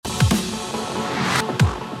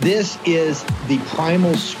This is the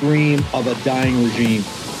primal scream of a dying regime.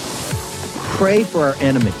 Pray for our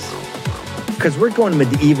enemies, because we're going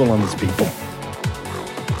medieval on these people.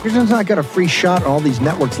 You're just not got a free shot on all these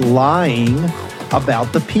networks lying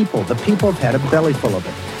about the people. The people have had a belly full of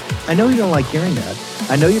it. I know you don't like hearing that.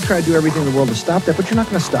 I know you try to do everything in the world to stop that, but you're not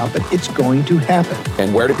going to stop it. It's going to happen.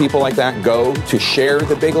 And where do people like that go to share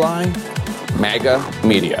the big lie? MAGA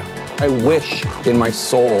media. I wish, in my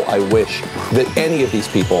soul, I wish that any of these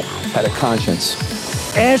people had a conscience.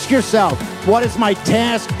 Ask yourself, what is my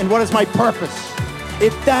task and what is my purpose?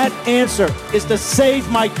 If that answer is to save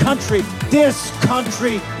my country, this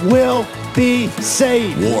country will be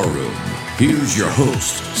saved. War Room. Here's your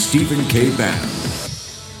host, Stephen K. Bannon.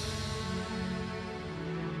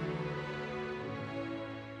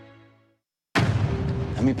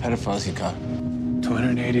 How many pedophiles you got?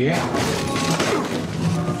 288.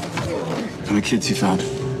 How many kids you found?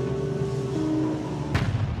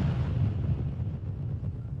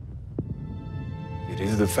 It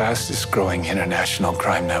is the fastest growing international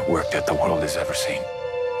crime network that the world has ever seen.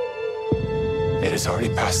 It has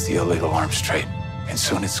already passed the illegal arms trade, and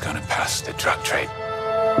soon it's going to pass the drug trade.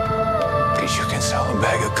 Because you can sell a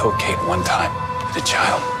bag of cocaine one time to a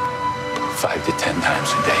child 5 to 10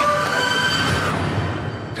 times a day.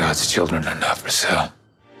 God's children are not for sale.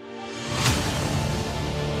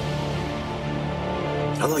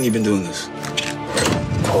 How long you been doing this?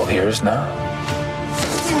 12 years now.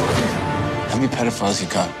 How many pedophiles you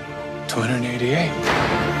got? 288.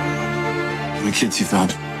 How many kids you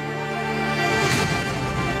found?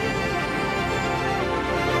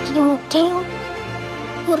 Timoteo,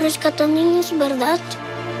 tú rescatas niños, ¿verdad?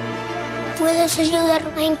 ¿Puedes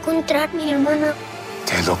ayudarme a encontrar a mi hermana?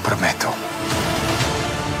 Te lo prometo.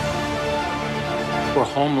 For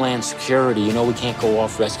Homeland Security, you know we can't go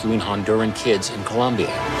off rescuing Honduran kids in Colombia.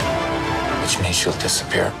 Which means she'll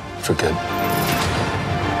disappear for good.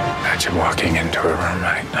 Imagine walking into her room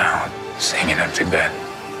right now, seeing an empty bed.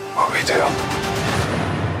 What we do?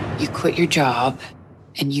 You quit your job,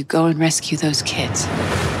 and you go and rescue those kids.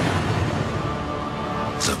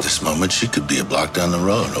 So at this moment, she could be a block down the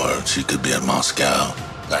road, or she could be in Moscow,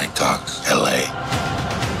 Bangkok, L.A.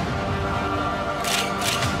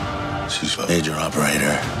 She's a major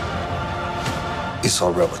operator. It's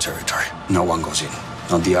all rebel territory. No one goes in.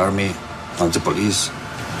 Not the army, not the police,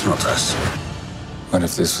 not us. What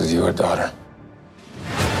if this was your daughter?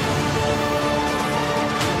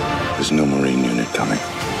 There's no Marine unit coming.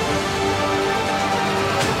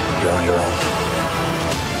 You're on your own.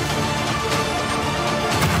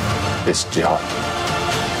 This job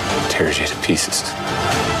tears you to pieces.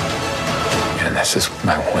 And this is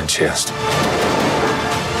my one chance to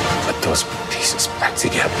put those pieces back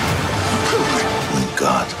together. When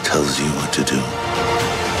God tells you what to do,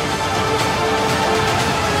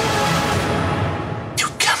 you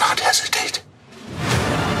cannot hesitate.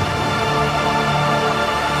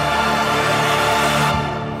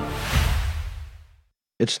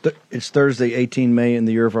 It's Thursday, 18 May in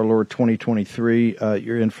the year of our Lord 2023.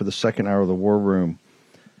 You're in for the second hour of the War Room.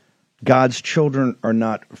 God's children are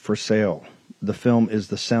not for sale. The film is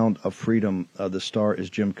The Sound of Freedom. The star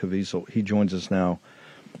is Jim Caviezel. He joins us now.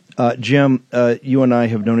 Jim, you and I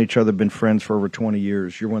have known each other, been friends for over 20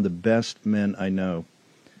 years. You're one of the best men I know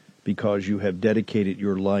because you have dedicated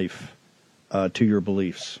your life to your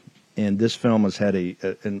beliefs. And this film has had a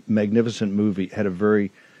magnificent movie, had a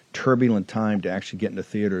very turbulent time to actually get into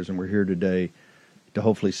theaters, and we're here today to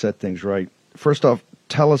hopefully set things right. First off,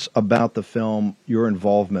 tell us about the film, your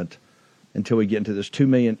involvement, until we get into this. 2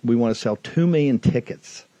 million. We want to sell 2 million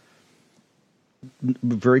tickets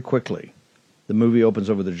very quickly. The movie opens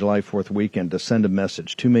over the July 4th weekend to send a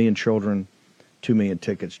message. 2 million children, 2 million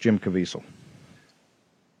tickets. Jim Caviezel.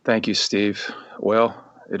 Thank you, Steve. Well,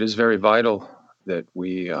 it is very vital that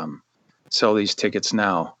we sell these tickets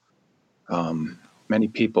now. Many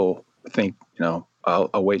people think, I'll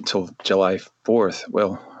wait until July 4th.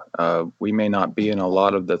 Well, we may not be in a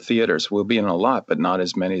lot of the theaters. We'll be in a lot, but not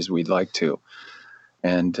as many as we'd like to.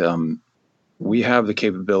 And we have the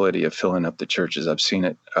capability of filling up the churches. I've seen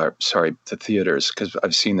it, the theaters, because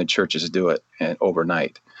I've seen the churches do it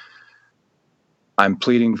overnight. I'm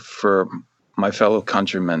pleading for my fellow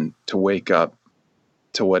countrymen to wake up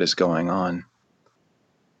to what is going on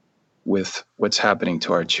with what's happening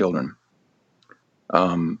to our children.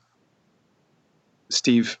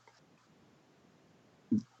 Steve,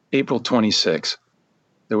 April 26th,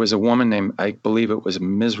 there was a woman named, I believe it was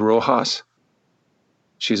Ms. Rojas.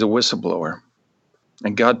 She's a whistleblower.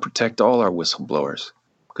 And God protect all our whistleblowers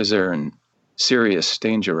because they're in serious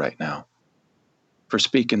danger right now for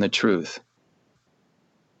speaking the truth.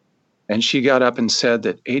 And she got up and said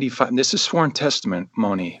that 85, this is sworn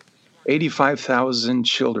testimony, 85,000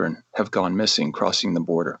 children have gone missing crossing the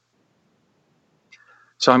border.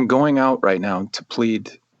 So I'm going out right now to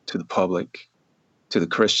plead to the public, to the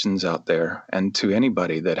Christians out there, and to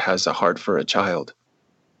anybody that has a heart for a child.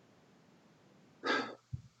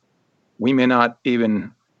 We may not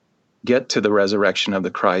even get to the resurrection of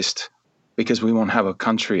the Christ because we won't have a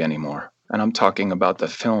country anymore. And I'm talking about the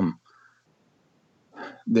film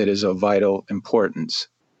that is of vital importance.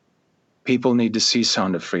 People need to see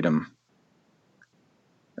Sound of Freedom.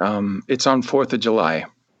 It's on 4th of July.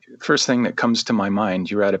 First thing that comes to my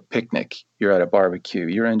mind, you're at a picnic, you're at a barbecue,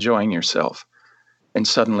 you're enjoying yourself, and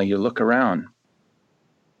suddenly you look around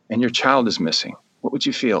and your child is missing. What would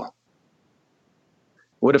you feel?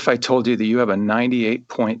 What if I told you that you have a 98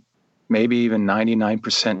 point, maybe even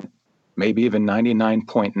 99%, maybe even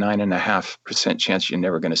 99.9.5% chance you're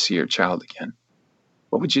never going to see your child again?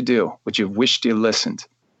 What would you do? Would you have wished you listened?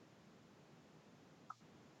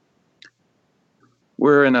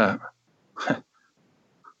 We're in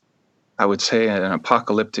I would say, an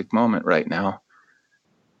apocalyptic moment right now.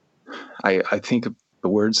 I think of the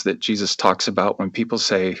words that Jesus talks about when people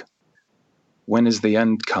say, when is the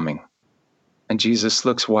end coming? And Jesus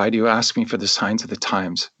looks, why do you ask me for the signs of the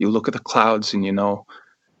times? You look at the clouds and you know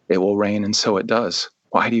it will rain, and so it does.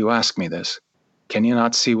 Why do you ask me this? Can you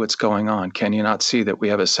not see what's going on? Can you not see that we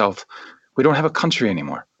don't have a country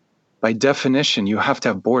anymore? By definition, you have to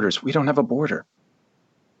have borders. We don't have a border.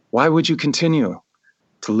 Why would you continue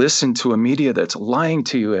to listen to a media that's lying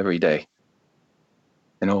to you every day?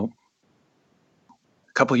 You know,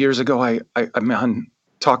 a couple years ago, I'm on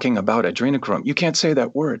talking about adrenochrome. You can't say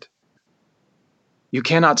that word. You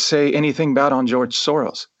cannot say anything bad on George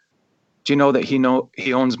Soros. Do you know that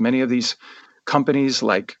he owns many of these companies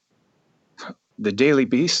like the Daily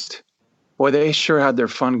Beast? Boy, they sure had their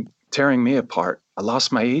fun tearing me apart. I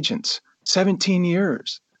lost my agents, 17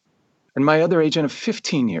 years, and my other agent of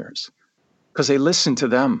 15 years, because they listened to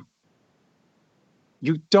them.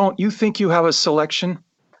 You think you have a selection?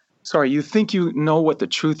 Sorry, you think you know what the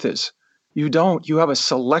truth is. You don't. You have a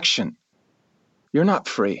selection. You're not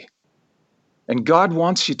free. And God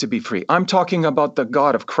wants you to be free. I'm talking about the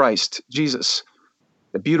God of Christ, Jesus,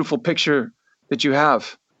 the beautiful picture that you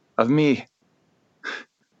have of me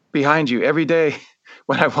behind you every day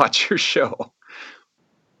when I watch your show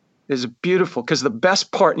is beautiful, because the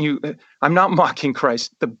best part in you, I'm not mocking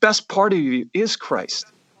Christ, the best part of you is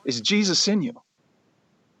Christ, is Jesus in you.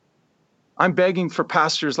 I'm begging for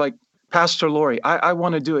pastors like Pastor Lori. I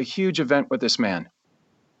want to do a huge event with this man.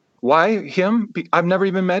 Why him? I've never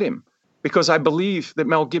even met him, because I believe that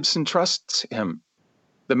Mel Gibson trusts him,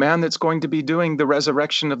 the man that's going to be doing the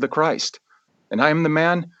resurrection of the Christ. And I am the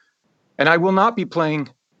man, and I will not be playing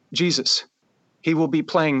Jesus. He will be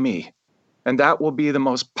playing me. And that will be the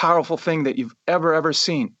most powerful thing that you've ever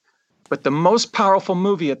seen. But the most powerful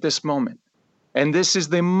movie at this moment, and this is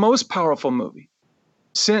the most powerful movie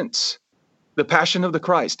since The Passion of the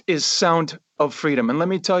Christ, is Sound of Freedom. And let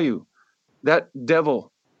me tell you, that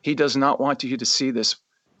devil, he does not want you to see this.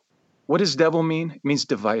 What does devil mean? It means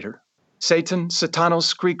divider. Satan,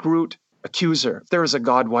 Satanos, Greek root, accuser. If there is a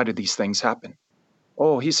God, why do these things happen?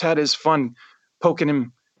 Oh, he's had his fun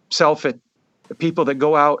poking himself at the people that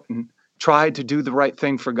go out and try to do the right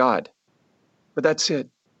thing for God. But that's it.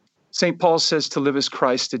 St. Paul says to live as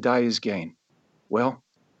Christ, to die is gain. Well,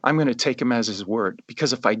 I'm going to take him as his word,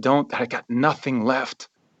 because if I don't, I got nothing left.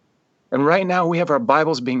 And right now we have our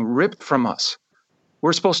Bibles being ripped from us.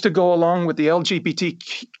 We're supposed to go along with the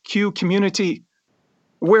LGBTQ community.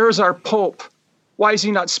 Where is our Pope? Why is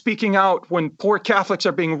he not speaking out when poor Catholics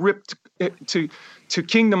are being ripped to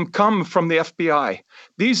kingdom come from the FBI?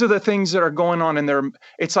 These are the things that are going on in there.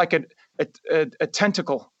 It's like a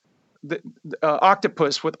tentacle, the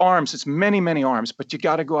octopus with arms. It's many arms, but you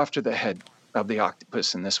got to go after the head of the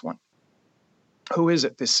octopus in this one. Who is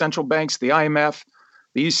it? The central banks, the IMF,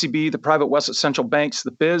 the ECB, the private West central banks,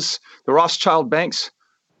 the BIZ, the Rothschild banks.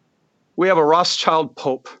 We have a Rothschild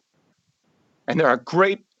Pope. And there are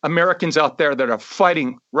great Americans out there that are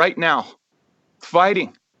fighting right now,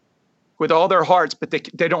 fighting with all their hearts, but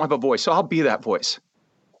they don't have a voice. So I'll be that voice.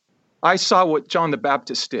 I saw what John the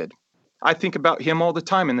Baptist did. I think about him all the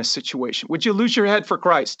time in this situation. Would you lose your head for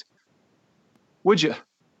Christ? Would you?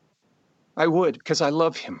 I would, because I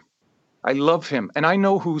love him. I love him. And I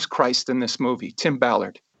know who's Christ in this movie, Tim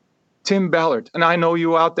Ballard. Tim Ballard. And I know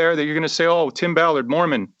you out there that you're going to say, oh, Tim Ballard,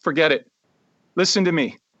 Mormon, forget it. Listen to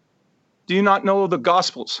me. Do you not know the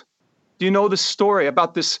Gospels? Do you know the story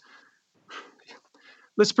about this?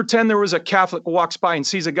 Let's pretend there was a Catholic who walks by and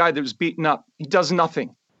sees a guy that was beaten up. He does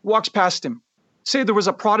nothing. Walks past him. Say there was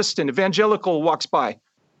a Protestant evangelical walks by.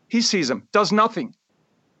 He sees him, does nothing.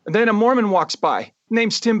 And then a Mormon walks by,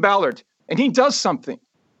 name's Tim Ballard, and he does something.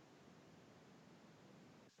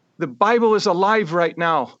 The Bible is alive right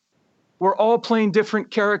now. We're all playing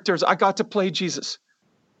different characters. I got to play Jesus.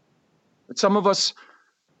 But some of us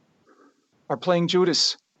are playing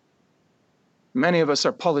Judas. Many of us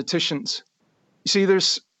are politicians. You see,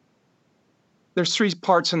 there's three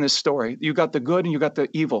parts in this story. You got the good and you got the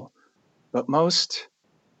evil. But most,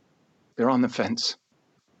 they're on the fence.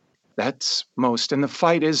 That's most. And the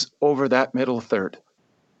fight is over that middle third.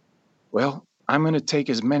 Well, I'm going to take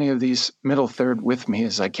as many of these middle third with me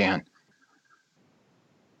as I can.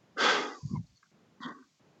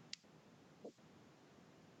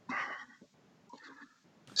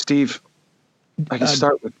 Steve, I can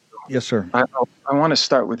start with you. Yes, sir. I want to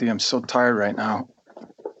start with you. I'm so tired right now.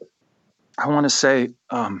 I want to say,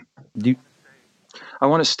 I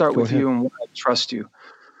want to start with you and why I trust you.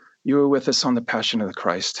 You were with us on the Passion of the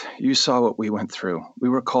Christ. You saw what we went through. We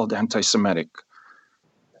were called anti-Semitic.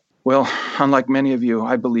 Well, unlike many of you,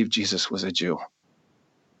 I believe Jesus was a Jew.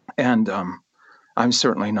 And I'm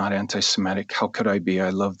certainly not anti-Semitic. How could I be? I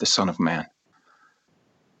love the Son of Man.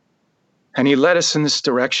 And he led us in this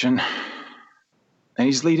direction. And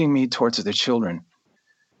he's leading me towards the children.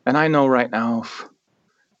 And I know right now, if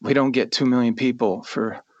we don't get 2 million people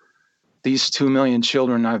for these 2 million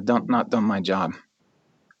children, I've not done my job.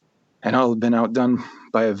 And I'll have been outdone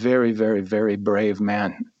by a very, very, very brave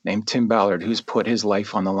man named Tim Ballard, who's put his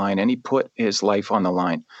life on the line. And he put his life on the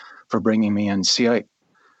line for bringing me in. See,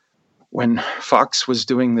 when Fox was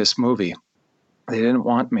doing this movie, they didn't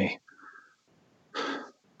want me.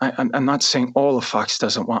 I'm not saying all of Fox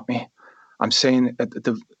doesn't want me. I'm saying at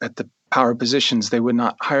the power positions, they would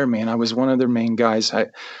not hire me. And I was one of their main guys.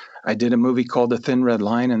 I did a movie called The Thin Red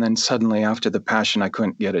Line. And then suddenly after The Passion, I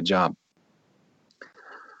couldn't get a job.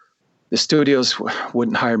 The studios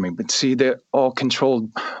wouldn't hire me, but see, they're all controlled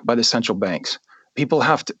by the central banks. People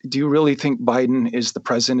have to, do you really think Biden is the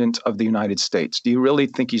president of the United States? Do you really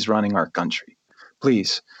think he's running our country?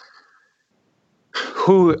 Please.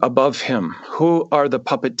 Who above him? Who are the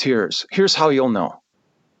puppeteers? Here's how you'll know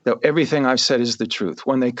that everything I've said is the truth.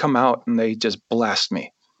 When they come out and they just blast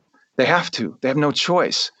me, they have to. They have no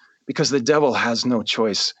choice because the devil has no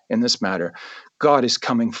choice in this matter. God is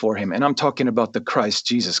coming for him. And I'm talking about the Christ,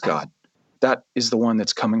 Jesus God. That is the one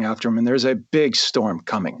that's coming after him. And there's a big storm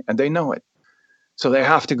coming, and they know it. So they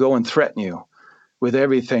have to go and threaten you with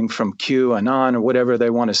everything from Q, anon, or whatever they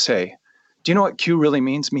want to say. Do you know what Q really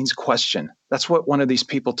means? It means question. That's what one of these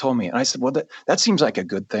people told me. And I said, well, that seems like a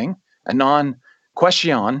good thing. Anon,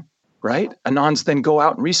 question, right? Anons then go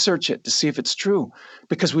out and research it to see if it's true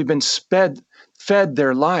because we've been fed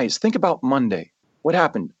their lies. Think about Monday. What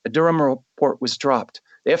happened? A Durham report was dropped.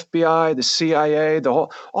 The FBI, the CIA,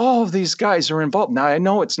 all of these guys are involved. Now, I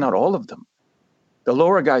know it's not all of them. The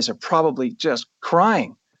lower guys are probably just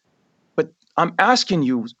crying. But I'm asking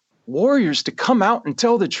you, warriors, to come out and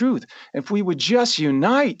tell the truth. If we would just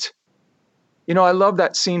unite. You know, I love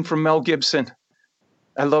that scene from Mel Gibson.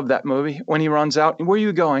 I love that movie. When he runs out, where are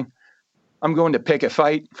you going? I'm going to pick a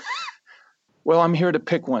fight. Well, I'm here to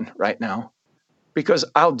pick one right now because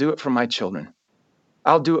I'll do it for my children.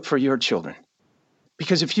 I'll do it for your children.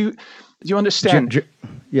 Because if you understand.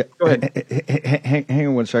 Yeah. Go ahead. Hang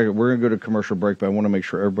on one second. We're going to go to commercial break, but I want to make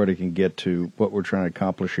sure everybody can get to what we're trying to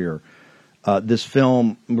accomplish here. This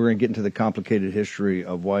film, we're going to get into the complicated history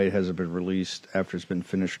of why it hasn't been released after it's been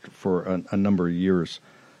finished for a number of years.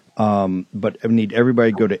 But I need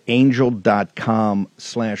everybody to go to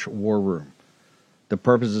angel.com/warroom. The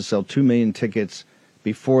purpose is to sell 2 million tickets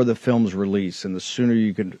before the film's release, and the sooner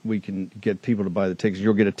we can get people to buy the tickets,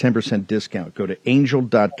 you'll get a 10% discount. Go to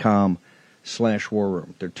angel.com/warroom.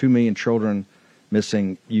 There are 2 million children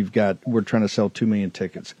missing. We're trying to sell 2 million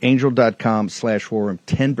tickets. Angel.com/warroom,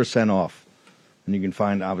 10% off. And you can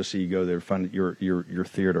find, obviously, you go there, find your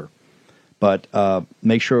theater. But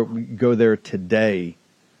make sure we go there today.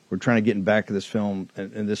 We're trying to get back to this film,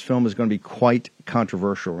 and this film is going to be quite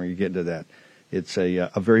controversial when you get into that. It's a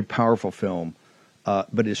very powerful film.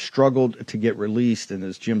 But has struggled to get released, and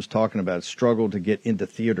as Jim's talking about, struggled to get into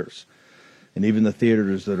theaters. And even the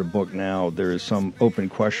theaters that are booked now, there is some open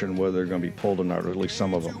question whether they're going to be pulled or not, or at least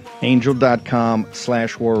some of them.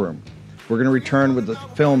 Angel.com/warroom. We're going to return with the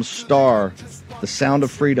film's star, The Sound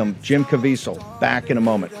of Freedom, Jim Caviezel, back in a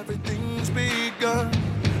moment. Everything's begun,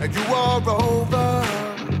 and you are over,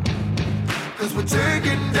 'cause we're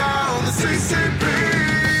taking down the CCP.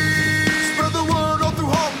 Spread the word all through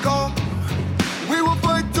Hong Kong. We will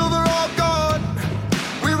fight till they're all gone.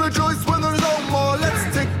 We rejoice when there's no more. Let's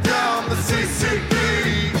take down the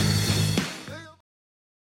CCP.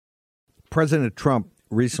 President Trump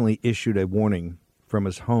recently issued a warning from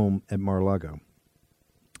his home at Mar-a-Lago.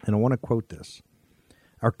 And I want to quote this.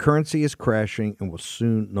 Our currency is crashing and will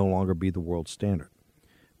soon no longer be the world standard,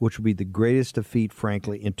 which will be the greatest defeat,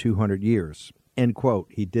 frankly, in 200 years. End quote.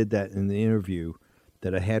 He did that in the interview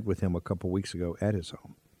that I had with him a couple weeks ago at his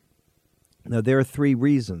home. Now, there are three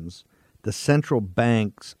reasons the central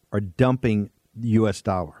banks are dumping the U.S.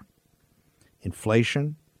 dollar.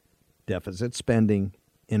 Inflation, deficit spending,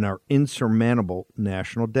 and our insurmountable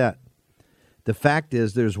national debt. The fact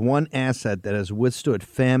is there's one asset that has withstood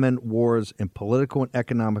famine, wars, and political and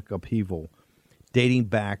economic upheaval dating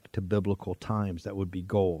back to biblical times. That would be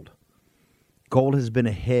gold. Gold has been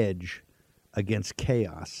a hedge against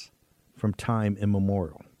chaos from time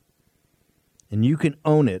immemorial. And you can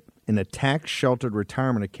own it in a tax-sheltered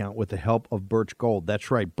retirement account with the help of Birch Gold. That's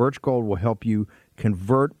right. Birch Gold will help you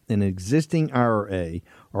convert an existing IRA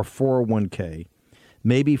or 401k,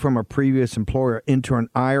 maybe from a previous employer, into an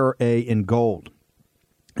IRA in gold.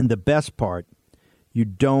 And the best part, you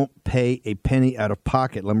don't pay a penny out of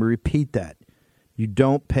pocket. Let me repeat that. You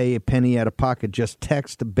don't pay a penny out of pocket. Just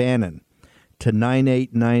text Bannon to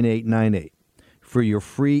 989898 for your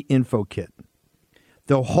free info kit.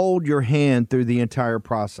 They'll hold your hand through the entire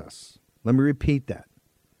process. Let me repeat that.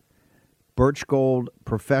 Birch Gold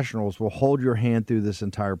professionals will hold your hand through this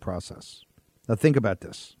entire process. Now think about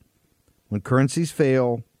this. When currencies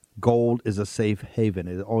fail, gold is a safe haven.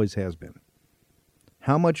 It always has been.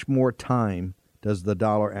 How much more time does the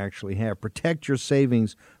dollar actually have? Protect your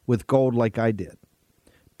savings with gold like I did.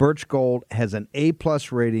 Birch Gold has an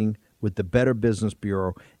A-plus rating with the Better Business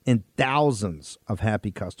Bureau and thousands of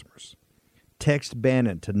happy customers. Text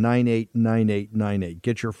Bannon to 989898.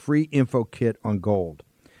 Get your free info kit on gold.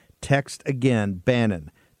 Text again Bannon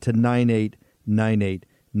to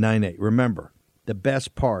 989898. Remember, the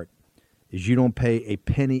best part is you don't pay a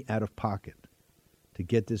penny out of pocket to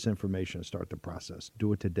get this information and start the process.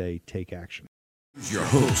 Do it today. Take action. Here's your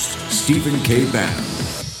host, Stephen K. Bannon.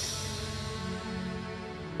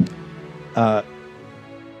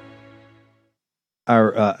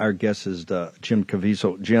 Our guest is Jim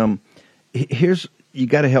Caviezel. Jim, you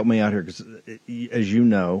got to help me out here because, as you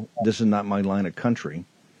know, this is not my line of country.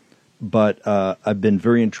 But I've been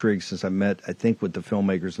very intrigued since I met, I think, with the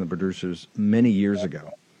filmmakers and the producers many years ago.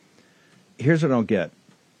 Here's what I don't get.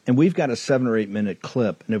 And we've got a 7 or 8 minute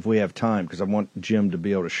clip, and if we have time, because I want Jim to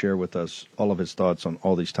be able to share with us all of his thoughts on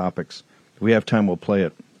all these topics. If we have time, we'll play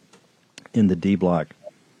it in the D block.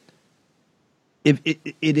 If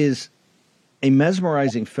it is a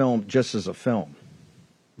mesmerizing film just as a film,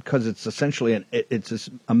 because it's essentially it's this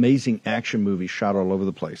amazing action movie shot all over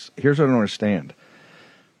the place. Here's what I don't understand.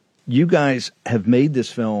 You guys have made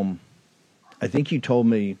this film, I think you told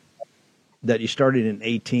me that you started in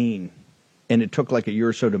 18, and it took like a year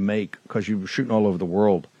or so to make because you were shooting all over the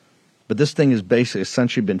world. But this thing has basically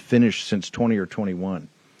essentially been finished since 20 or 21.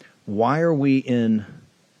 Why are we in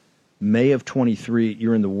May of 23,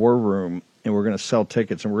 you're in the war room, and we're going to sell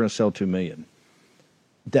tickets, and we're going to sell 2 million?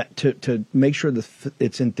 That to make sure that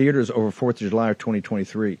it's in theaters over 4th of July of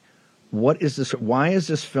 2023. What is this? Why is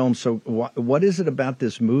this film so? What is it about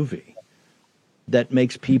this movie that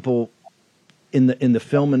makes people in the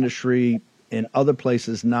film industry and other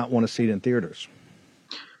places not want to see it in theaters?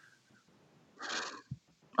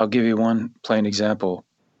 I'll give you one plain example.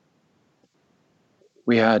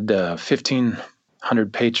 We had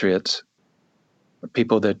 1,500 patriots,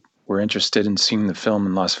 people that were interested in seeing the film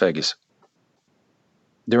in Las Vegas.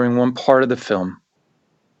 During one part of the film,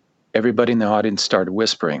 everybody in the audience started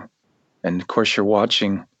whispering. And of course, you're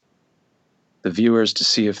watching the viewers to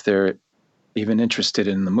see if they're even interested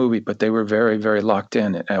in the movie, but they were very, very locked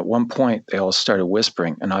in. At one point, they all started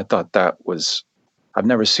whispering, and I thought I've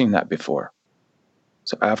never seen that before.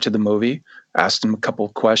 So after the movie, I asked them a couple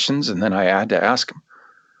of questions, and then I had to ask them,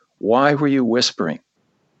 why were you whispering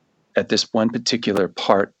at this one particular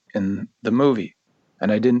part in the movie?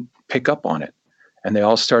 And I didn't pick up on it. And they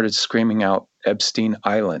all started screaming out, Epstein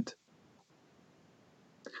Island.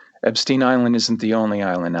 Epstein Island isn't the only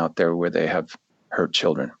island out there where they have hurt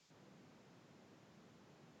children.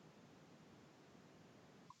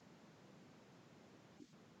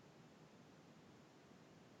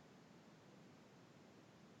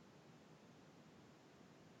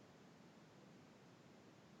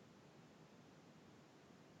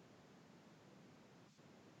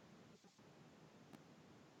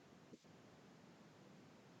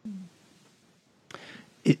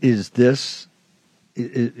 Is this, are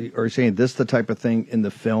you saying this the type of thing in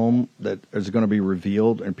the film that is going to be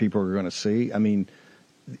revealed and people are going to see? I mean,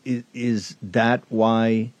 is that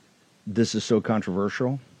why this is so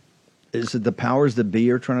controversial? Is it the powers that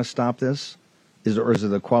be are trying to stop this? Or is it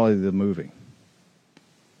the quality of the movie?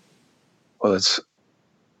 Well,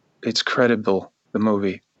 it's credible, the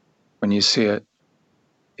movie. When you see it,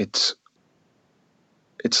 it's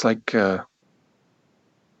like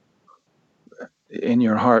in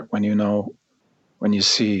your heart when you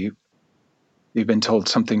see you've been told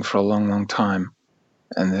something for a long, long time,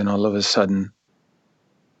 and then all of a sudden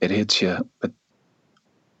it hits you. But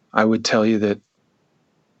I would tell you that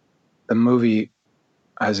the movie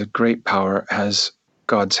has a great power, has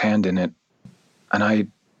God's hand in it. And I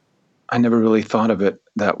never really thought of it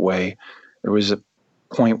that way. There was a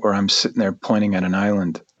point where I'm sitting there pointing at an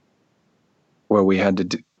island where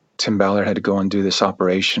Tim Ballard had to go and do this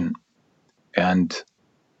operation. And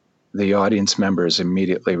the audience members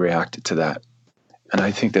immediately reacted to that. And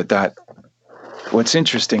I think that what's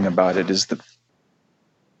interesting about it is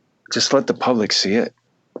just let the public see it,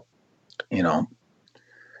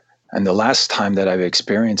 And the last time that I've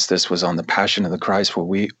experienced this was on The Passion of the Christ, where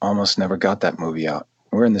we almost never got that movie out.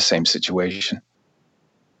 We're in the same situation.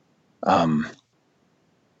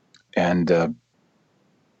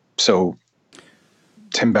 So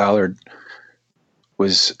Tim Ballard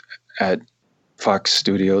was at Fox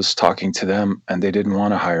Studios talking to them, and they didn't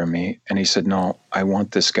want to hire me. And he said, no, I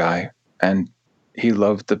want this guy. And he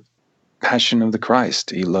loved The Passion of the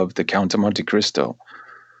Christ. He loved The Count of Monte Cristo.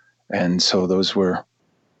 And so those were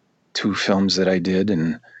 2 films that I did,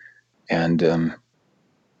 and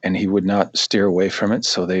he would not steer away from it.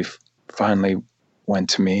 So they finally went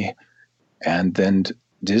to me, and then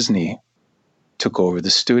Disney took over the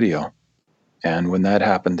studio. And when that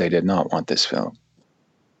happened, they did not want this film.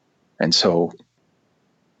 And so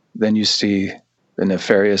then you see the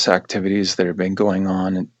nefarious activities that have been going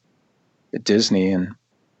on at Disney, and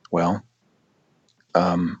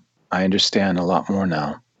I understand a lot more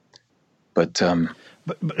now. But hang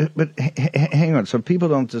on. So people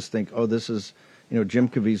don't just think, oh, this is, Jim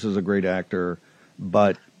Caviezel's a great actor,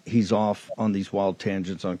 but he's off on these wild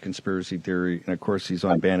tangents on conspiracy theory, and of course he's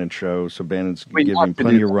on Bannon's show, so Bannon's giving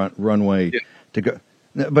plenty of runway to go.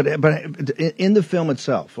 But in the film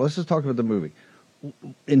itself, let's just talk about the movie.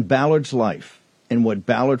 In Ballard's life, and what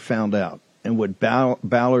Ballard found out, and what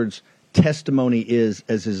Ballard's testimony is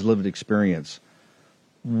as his lived experience,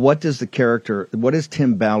 what does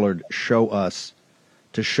Tim Ballard show us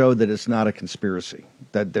to show that it's not a conspiracy,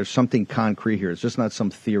 that there's something concrete here? It's just not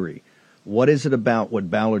some theory. What is it about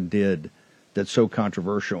what Ballard did that's so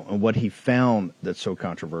controversial, and what he found that's so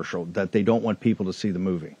controversial that they don't want people to see the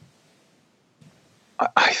movie?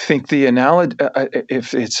 I think the analogy,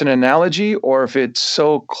 if it's an analogy or if it's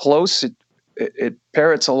so close, it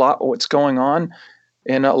parrots a lot of what's going on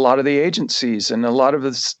in a lot of the agencies and a lot of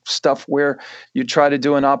the stuff where you try to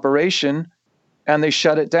do an operation and they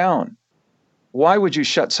shut it down. Why would you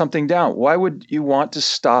shut something down? Why would you want to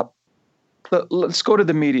stop? Let's go to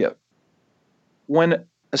the media. When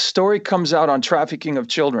a story comes out on trafficking of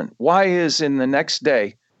children, why is in the next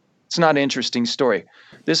day, it's not an interesting story.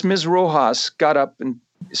 This Ms. Rojas got up and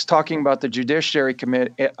is talking about the Judiciary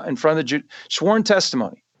Committee in front of the sworn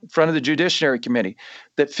testimony in front of the Judiciary Committee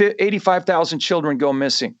that 85,000 children go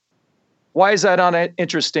missing. Why is that not an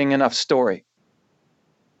interesting enough story?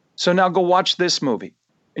 So now go watch this movie,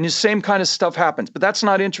 and the same kind of stuff happens, but that's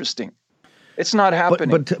not interesting. It's not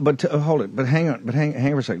happening. But hold it. But hang on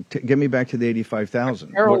for a second. Get me back to the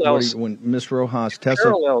 85,000. When Ms. Rojas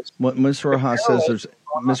testified, Ms.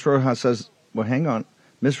 Rojas says, well, hang on.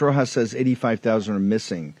 Ms. Rojas says 85,000 are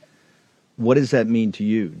missing. What does that mean to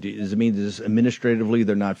you? Does it mean that administratively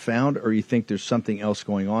they're not found, or you think there's something else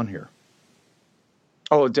going on here?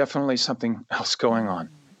 Oh, definitely something else going on.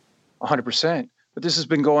 100%. But this has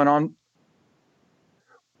been going on.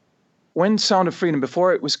 When Sound of Freedom,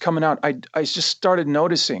 before it was coming out, I just started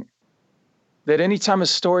noticing that anytime a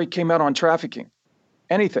story came out on trafficking,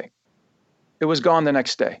 anything, it was gone the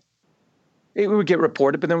next day. It would get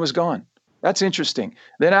reported, but then it was gone. That's interesting.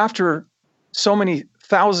 Then after so many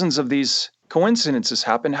thousands of these coincidences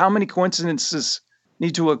happen, how many coincidences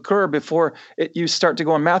need to occur before you start to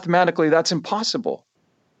go, and mathematically, that's impossible.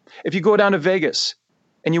 If you go down to Vegas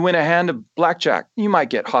and you win a hand of blackjack, you might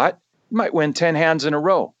get hot. You might win 10 hands in a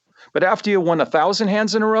row. But after you won 1,000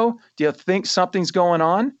 hands in a row, do you think something's going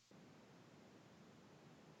on?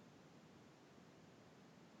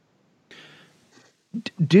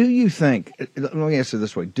 Do you think, let me ask it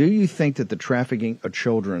this way, do you think that the trafficking of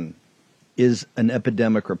children is an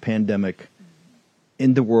epidemic or pandemic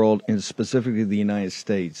in the world, and specifically the United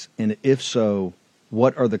States? And if so,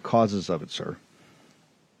 what are the causes of it, sir?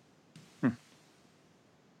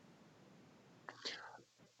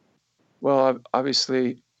 Well,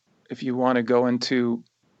 obviously, if you want to go into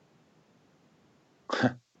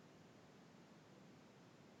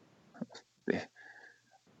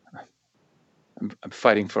I'm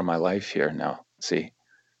fighting for my life here now. See,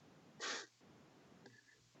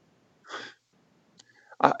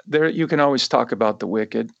 there you can always talk about the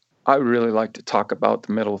wicked. I really like to talk about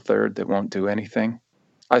the middle third that won't do anything.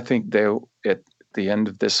 I think they, at the end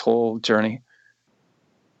of this whole journey,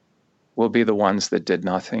 will be the ones that did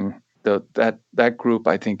nothing. That group,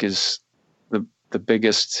 I think, is the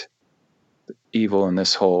biggest evil in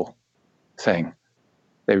this whole thing.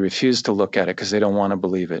 They refuse to look at it because they don't want to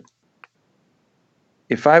believe it.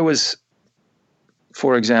 If I was,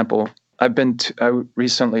 for example, I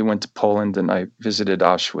recently went to Poland and I visited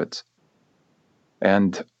Auschwitz.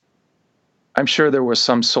 And I'm sure there were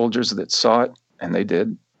some soldiers that saw it, and they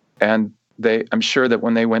did. And I'm sure that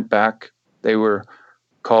when they went back, they were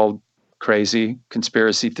called crazy,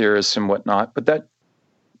 conspiracy theorists and whatnot, but that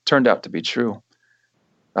turned out to be true.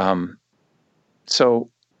 So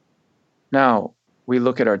now we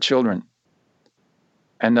look at our children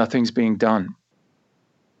and nothing's being done.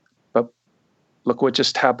 But look what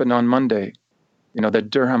just happened on Monday. You know, the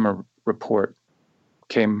Durham report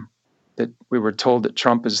came that we were told that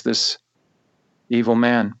Trump is this evil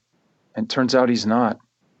man, and turns out he's not,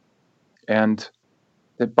 and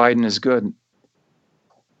that Biden is good.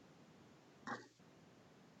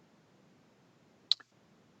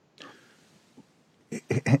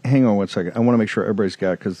 Hang on one second. I want to make sure everybody's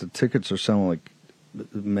got it because the tickets are selling like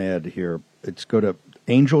mad here. It's go to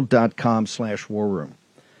angel.com/war room.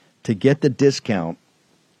 To get the discount,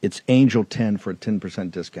 it's Angel10 for a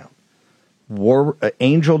 10% discount.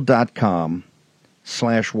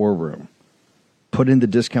 Angel.com/war room. Put in the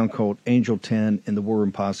discount code Angel10 and the War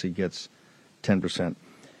Room Posse gets 10%.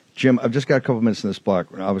 Jim, I've just got a couple minutes in this block.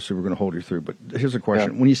 Obviously, we're going to hold you through, but here's a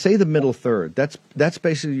question. Yeah. When you say the middle third, that's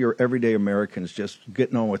basically your everyday Americans just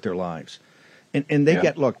getting on with their lives. And they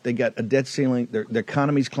they got a debt ceiling, the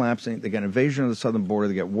economy's collapsing, they got invasion of the southern border,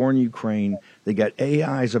 they got war in Ukraine, they got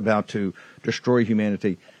AIs about to destroy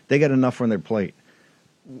humanity. They got enough on their plate.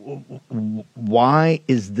 Why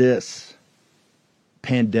is this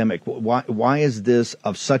pandemic? Why is this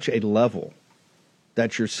of such a level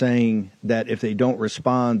that you're saying that if they don't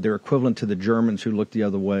respond, they're equivalent to the Germans who looked the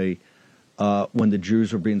other way when the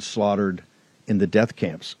Jews were being slaughtered in the death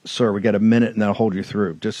camps? Sir, we got a minute, and I'll hold you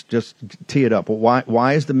through. Just tee it up. Well,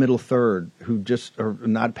 why is the middle third, who just are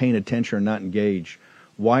not paying attention or not engaged,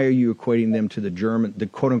 why are you equating them to the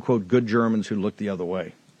quote-unquote good Germans who looked the other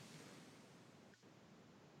way?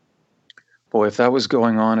 Boy, if that was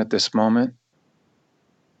going on at this moment,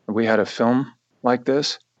 if we had a film like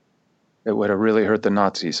this, it would have really hurt the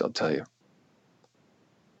Nazis, I'll tell you.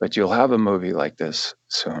 But you'll have a movie like this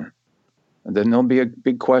soon. And then there'll be a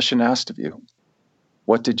big question asked of you.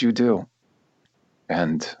 What did you do?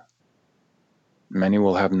 And many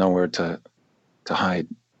will have nowhere to hide.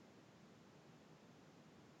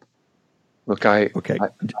 Look, I'm Jim,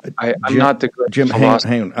 not the good Jim,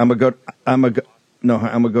 hang on. I'm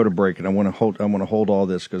gonna go to break, and I want to hold all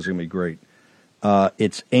this because it's gonna be great.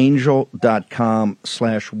 It's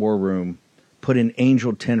angel.com/war room. Put in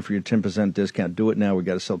Angel10 for your 10% discount. Do it now. We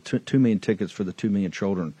got to sell 2 million tickets for the 2 million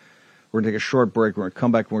children. We're going to take a short break. We're going to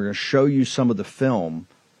come back and we're going to show you some of the film.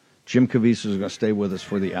 Jim Caviezel is going to stay with us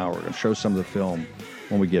for the hour. We're going to show some of the film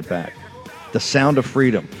when we get back. The Sound of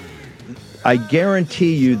Freedom. I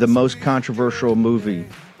guarantee you the most controversial movie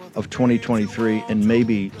of 2023 and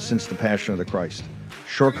maybe since The Passion of the Christ.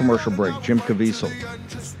 Short commercial break. Jim Caviezel,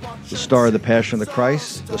 the star of The Passion of the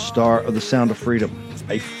Christ, the star of The Sound of Freedom,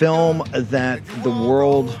 a film that the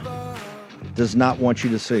world does not want you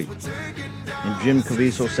to see. And Jim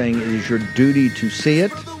Caviezel saying it is your duty to see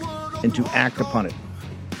it and to act upon it.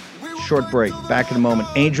 Short break. Back in a moment.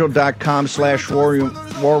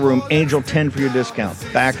 Angel.com/war room. Angel10 for your discount.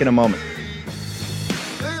 Back in a moment.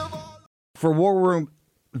 For War Room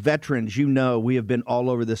veterans, you know we have been all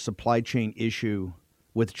over this supply chain issue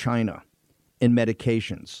with China and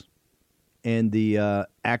medications and the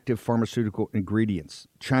active pharmaceutical ingredients.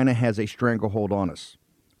 China has a stranglehold on us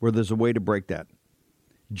where there's a way to break that.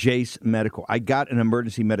 Jace Medical. I got an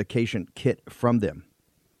emergency medication kit from them.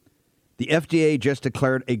 The FDA just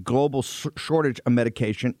declared a global shortage of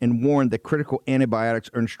medication and warned that critical antibiotics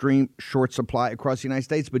are in extreme short supply across the United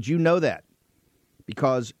States. But you know that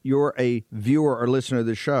because you're a viewer or listener to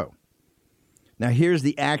the show. Now, here's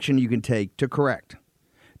the action you can take to correct.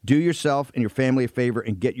 Do yourself and your family a favor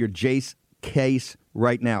and get your Jace case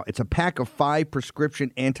right now. It's a pack of 5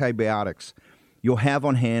 prescription antibiotics you'll have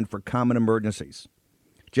on hand for common emergencies.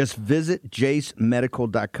 Just visit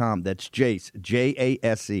jacemedical.com. That's Jace,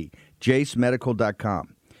 Jase,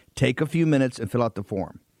 jacemedical.com. Take a few minutes and fill out the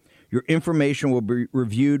form. Your information will be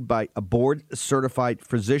reviewed by a board-certified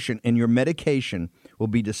physician, and your medication will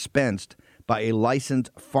be dispensed by a licensed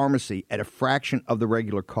pharmacy at a fraction of the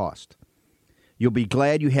regular cost. You'll be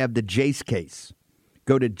glad you have the Jace case.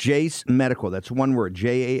 Go to Jace Medical, that's one word,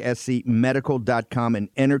 JASE medical.com, and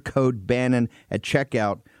enter code Bannon at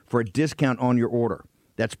checkout for a discount on your order.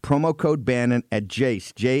 That's promo code Bannon at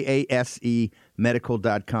Jace, JASE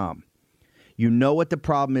medical.com. You know what the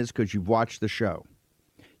problem is because you've watched the show.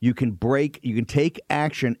 You can take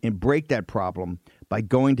action and break that problem by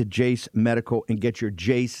going to Jace Medical and get your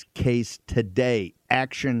Jace case today.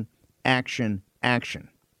 Action, action, action.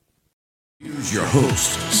 Here's your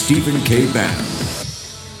host, Stephen K. Bannon.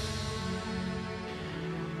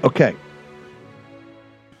 Okay.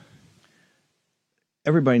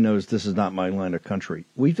 Everybody knows this is not my line of country.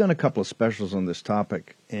 We've done a couple of specials on this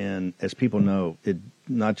topic, and as people know, it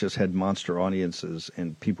not just had monster audiences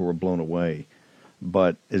and people were blown away,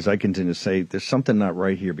 but as I continue to say, there's something not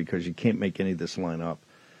right here because you can't make any of this line up.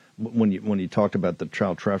 When you talked about the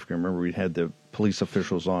child trafficking, remember we had the police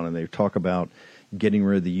officials on, and they talk about getting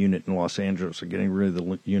rid of the unit in Los Angeles or getting rid of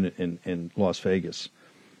the unit in Las Vegas.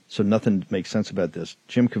 So nothing makes sense about this.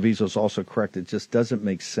 Jim Caviezel is also correct. It just doesn't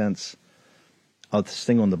make sense of this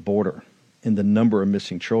thing on the border and the number of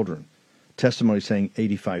missing children. Testimony saying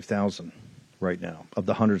 85,000 right now of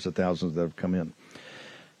the hundreds of thousands that have come in.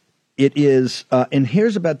 It is, and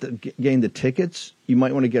here's about getting the tickets. You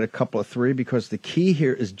might want to get a couple of three because the key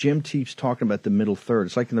here is Jim keeps talking about the middle third.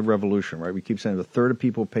 It's like in the Revolution, right? We keep saying a third of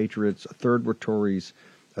people are patriots, a third were Tories,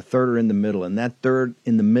 a third are in the middle, and that third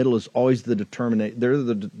in the middle is always the determinate. They're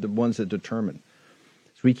the ones that determine.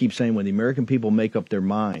 So we keep saying when the American people make up their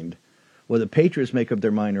mind, well, the patriots make up their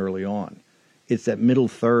mind early on. It's that middle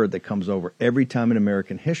third that comes over every time in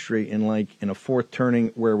American history, and like in a fourth turning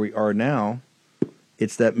where we are now,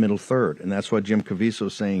 it's that middle third, and that's why Jim Caviezel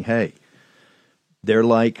is saying, hey, they're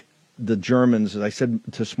like the Germans. As I said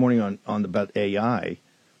this morning on about AI,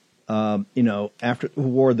 after the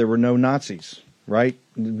war, there were no Nazis, right?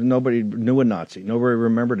 Nobody knew a Nazi. Nobody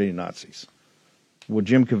remembered any Nazis. Well,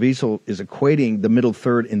 Jim Caviezel is equating the middle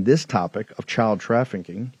third in this topic of child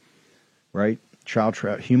trafficking, right?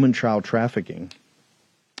 Human child trafficking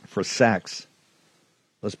for sex,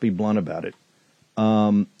 let's be blunt about it,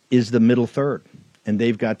 is the middle third. And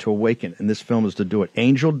they've got to awaken, and this film is to do it.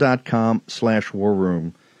 Angel.com/war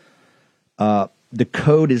room. The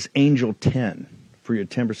code is Angel10 for your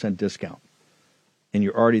 10% discount. And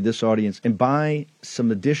you're already this audience. And buy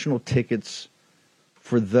some additional tickets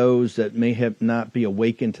for those that may have not be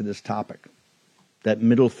awakened to this topic. That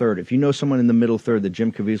middle third. If you know someone in the middle third that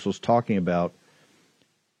Jim Caviezel is talking about,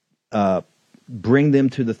 bring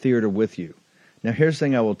them to the theater with you. Now, here's the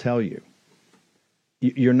thing I will tell you.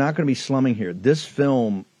 You're not going to be slumming here. This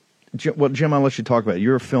film, well, Jim, I'll let you talk about it.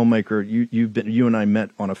 You're a filmmaker. You and I met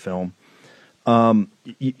on a film.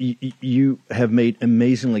 You have made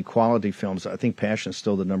amazingly quality films. I think Passion is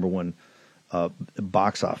still the number one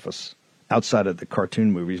box office outside of the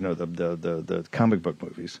cartoon movies. The comic book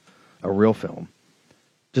movies, a real film.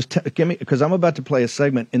 Just give me, because I'm about to play a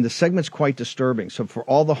segment, and the segment's quite disturbing. So for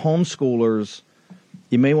all the homeschoolers,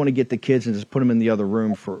 you may want to get the kids and just put them in the other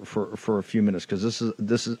room for a few minutes, because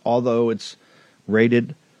this is although it's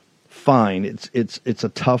rated fine, it's a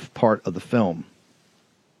tough part of the film.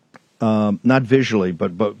 Not visually,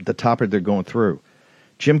 but the topic they're going through.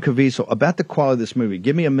 Jim Caviezel, about the quality of this movie.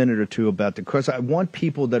 Give me a minute or two about because I want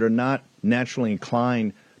people that are not naturally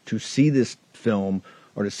inclined to see this film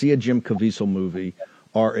or to see a Jim Caviezel movie,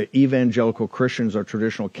 are evangelical Christians or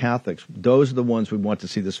traditional Catholics. Those are the ones we want to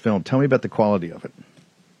see this film. Tell me about the quality of it.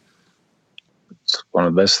 It's one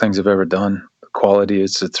of the best things I've ever done. The quality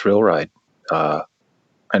is a thrill ride. I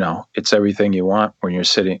know it's everything you want when you're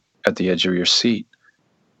sitting at the edge of your seat.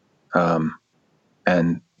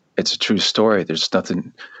 And it's a true story. There's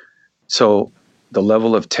nothing. So the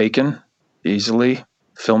level of Taken, easily,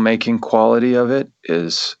 filmmaking quality of it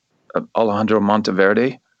is Alejandro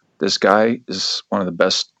Monteverde. This guy is one of the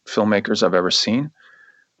best filmmakers I've ever seen.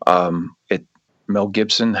 Mel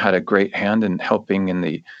Gibson had a great hand in helping in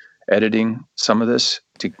the editing some of this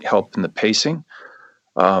to help in the pacing.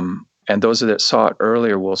 And those that saw it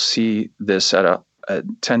earlier will see this at a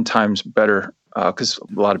 10 times better, because a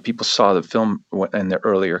lot of people saw the film in the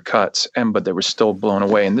earlier cuts, but they were still blown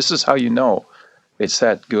away. And this is how you know it's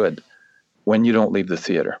that good, when you don't leave the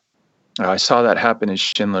theater. I saw that happen in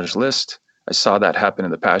Schindler's List. I saw that happen in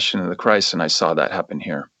The Passion of the Christ, and I saw that happen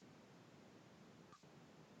here.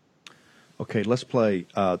 Okay, let's play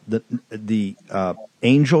the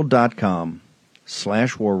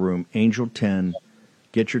angel.com/war room, Angel10.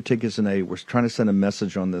 Get your tickets in. We're trying to send a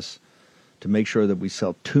message on this to make sure that we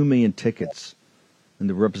sell 2 million tickets in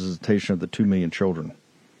the representation of the 2 million children.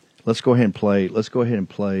 Let's go ahead and play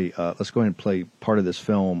part of this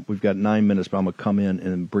film. We've got 9 minutes, but I'm going to come in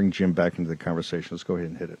and bring Jim back into the conversation. Let's go ahead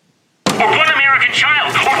and hit it. Or one American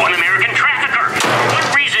child, or one American trafficker.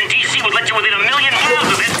 What reason D.C. would let you within 1 million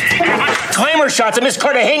miles of it? Glamour shots of Miss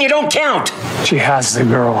Cartagena don't count. She has the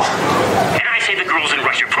girl. And I say the girl's in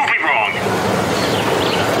Russia. Prove me wrong.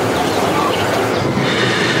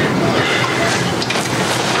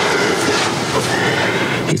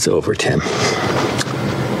 It's over, Tim.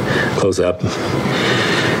 Close up.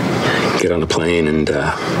 Get on a plane and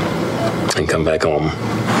come back home.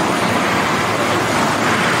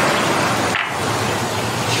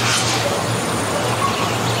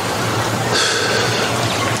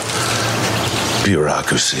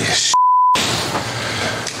 Bureaucracy.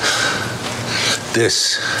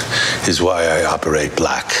 This is why I operate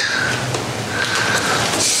black.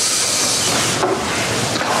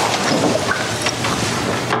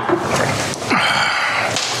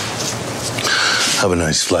 Have a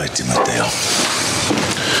nice flight, Mateo.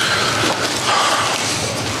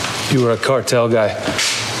 You were a cartel guy.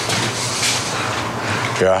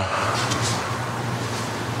 Yeah?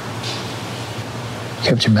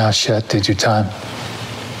 Kept your mouth shut, did your time.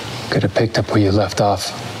 Could have picked up where you left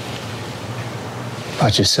off.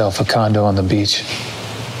 Bought yourself a condo on the beach.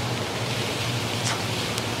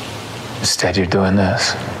 Instead, you're doing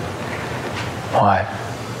this. Why?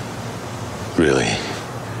 Really?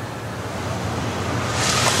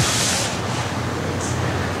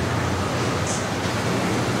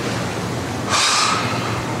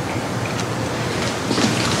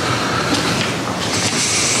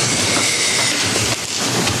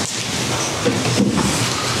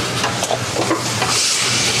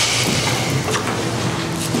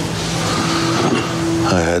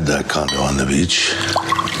 I had that condo on the beach.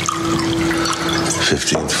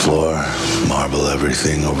 15th floor, marble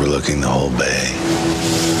everything, overlooking the whole bay.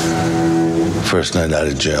 First night out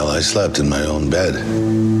of jail, I slept in my own bed.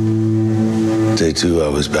 Day 2, I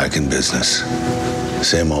was back in business.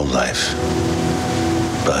 Same old life.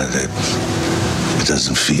 But it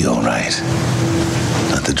doesn't feel right.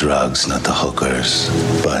 Not the drugs, not the hookers.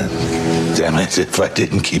 But damn it, if I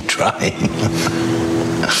didn't keep trying.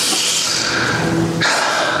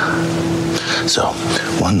 So,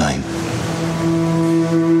 one night,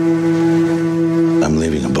 I'm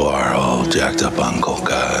leaving a bar all jacked up on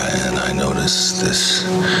coca, and I notice this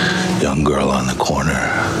young girl on the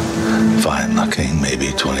corner, fine looking,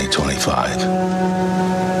 maybe 20, 25.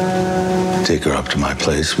 Take her up to my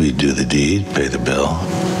place, we do the deed, pay the bill.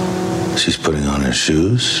 She's putting on her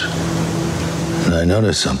shoes, and I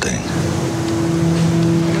notice something.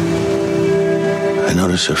 I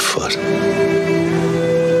notice her foot.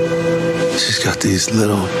 She's got these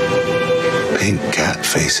little pink cat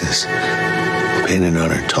faces painted on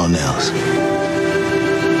her toenails.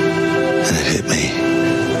 And it hit me.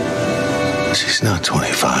 She's not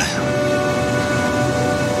 25.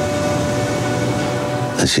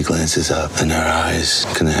 And she glances up and her eyes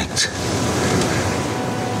connect.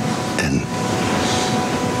 And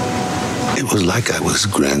it was like I was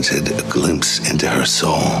granted a glimpse into her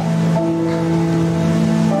soul.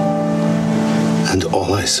 And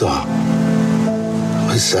all I saw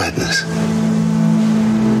was sadness.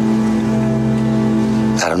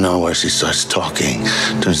 Out of nowhere, she starts talking.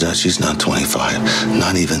 Turns out she's not 25,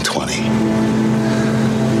 not even 20.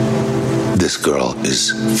 This girl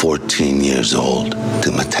is 14 years old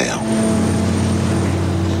to Mateo.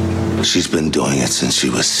 She's been doing it since she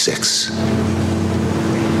was 6.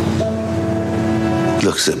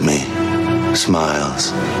 Looks at me,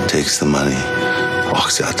 smiles, takes the money,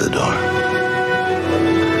 walks out the door.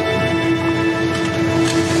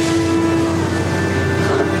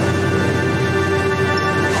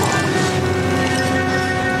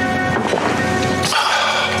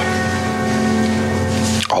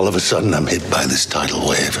 All of a sudden, I'm hit by this tidal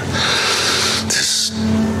wave, this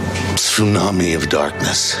tsunami of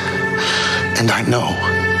darkness. And I know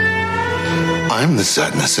I'm the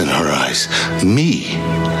sadness in her eyes. Me.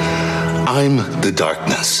 I'm the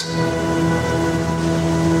darkness.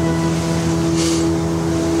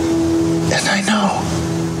 And I know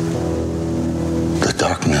the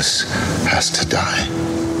darkness has to die.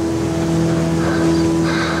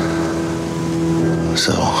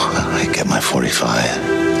 So I get my 45.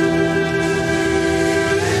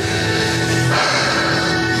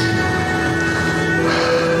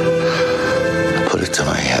 To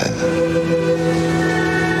my head.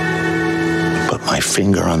 Put my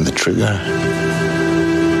finger on the trigger.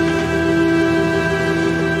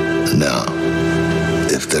 Now,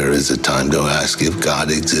 if there there is a time to ask if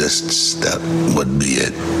God exists, that would be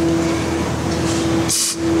it.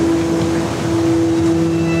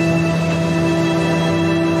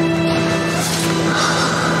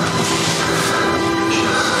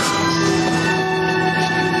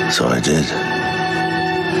 So I did.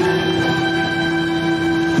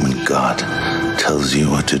 When God tells you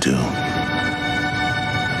what to do,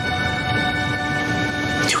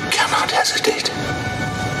 you cannot hesitate.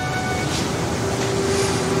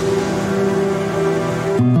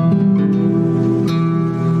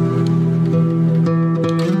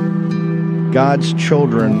 God's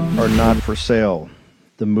children are not for sale.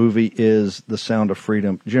 The movie is The Sound of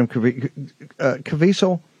Freedom. Jim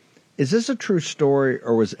Caviezel, is this a true story,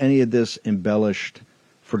 or was any of this embellished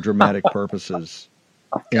for dramatic purposes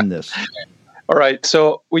in this? All right.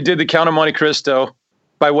 So we did the Count of Monte Cristo.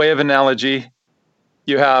 By way of analogy,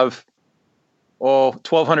 you have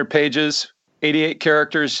 1,200 pages, 88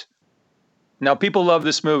 characters. Now, people love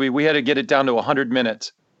this movie. We had to get it down to 100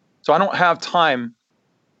 minutes. So I don't have time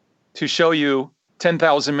to show you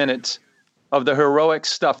 10,000 minutes of the heroic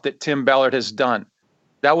stuff that Tim Ballard has done.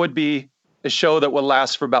 That would be a show that will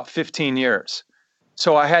last for about 15 years.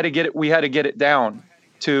 So we had to get it down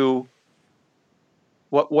to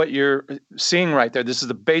what you're seeing right there. This is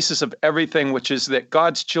the basis of everything, which is that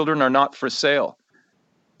God's children are not for sale.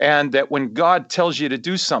 And that when God tells you to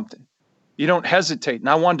do something, you don't hesitate. And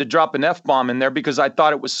I wanted to drop an F-bomb in there because I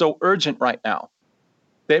thought it was so urgent right now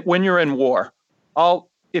that when you're in war,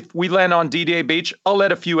 if we land on D-Day Beach, I'll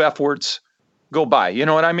let a few F words go by. You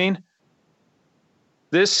know what I mean?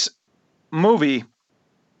 This movie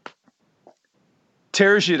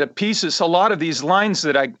tears you to pieces. A lot of these lines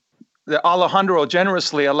that Alejandro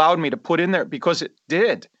generously allowed me to put in there, because it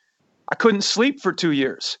did. I couldn't sleep for 2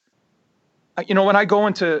 years. When I go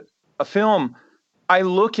into a film, I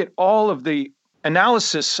look at all of the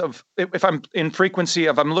analysis of, if I'm in frequency,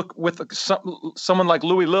 if I'm with someone like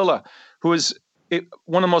Louis Lilla, who is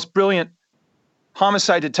one of the most brilliant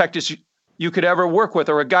homicide detectives you could ever work with,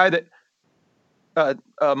 or a guy that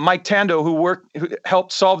Mike Tando, who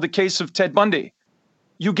helped solve the case of Ted Bundy.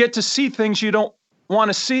 You get to see things you don't want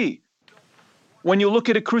to see. When you look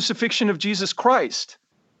at a crucifixion of Jesus Christ,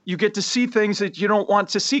 you get to see things that you don't want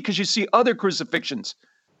to see because you see other crucifixions.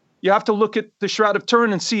 You have to look at the Shroud of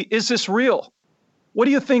Turin and see, is this real? What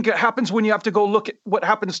do you think happens when you have to go look at what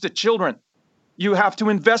happens to children? You have to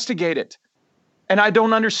investigate it. And I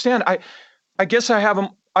don't understand. I guess I have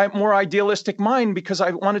a more idealistic mind, because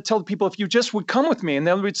I want to tell people, if you just would come with me, and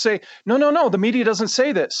they would say, no, the media doesn't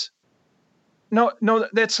say this. No,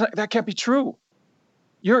 that can't be true.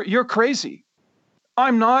 You're crazy.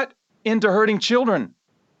 I'm not into hurting children.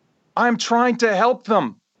 I'm trying to help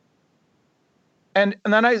them. And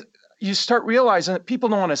then you start realizing that people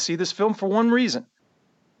don't want to see this film for one reason.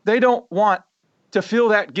 They don't want to feel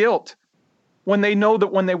that guilt when they know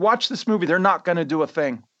that when they watch this movie, they're not going to do a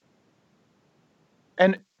thing.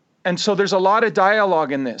 And so there's a lot of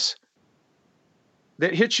dialogue in this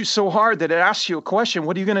that hits you so hard that it asks you a question.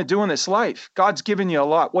 What are you going to do in this life? God's given you a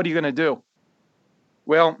lot. What are you going to do?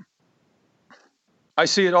 Well, I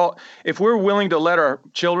see it all. If we're willing to let our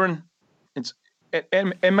children,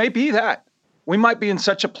 it may be that. We might be in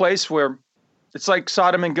such a place where it's like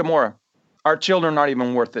Sodom and Gomorrah. Our children aren't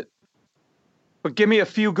even worth it. But give me a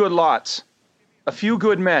few good Lots, a few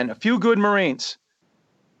good men, a few good Marines,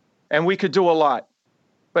 and we could do a lot.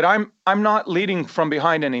 But I'm not leading from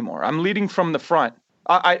behind anymore. I'm leading from the front.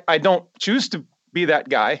 I don't choose to be that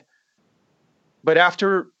guy. But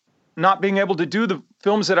after not being able to do the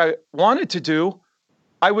films that I wanted to do,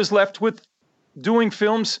 I was left with doing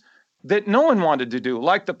films that no one wanted to do,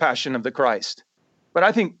 like The Passion of the Christ. But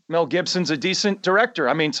I think Mel Gibson's a decent director.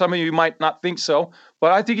 I mean, some of you might not think so,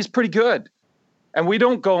 but I think he's pretty good. And we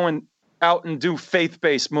don't go out and do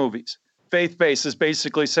faith-based movies. Faith-based is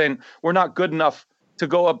basically saying we're not good enough to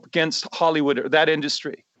go up against Hollywood or that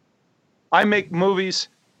industry. I make movies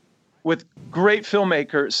with great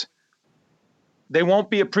filmmakers. They won't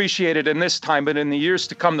be appreciated in this time, but in the years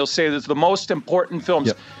to come, they'll say it's the most important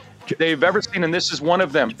films they've ever seen, and this is one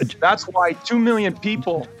of them. That's why 2 million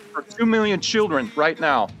people, or 2 million children right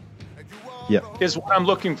now, is what I'm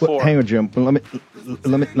looking for. Well, hang on, Jim.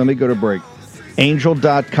 Let me go to break.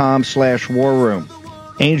 Angel.com/war room.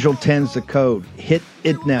 Angel 10's the code. Hit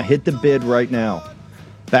it now. Hit the bid right now.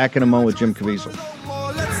 Back in a moment with Jim Caviezel.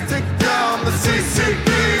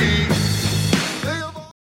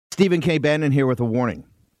 Stephen K. Bannon here with a warning.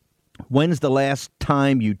 When's the last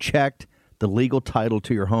time you checked the legal title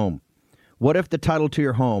to your home? What if the title to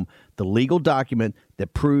your home, the legal document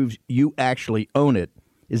that proves you actually own it,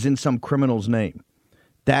 is in some criminal's name?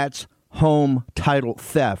 That's home title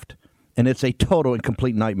theft, and it's a total and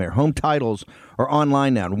complete nightmare. Home titles are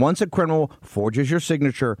online now. And once a criminal forges your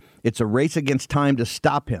signature, it's a race against time to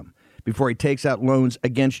stop him before he takes out loans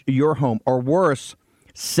against your home, or worse,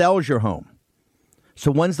 sells your home.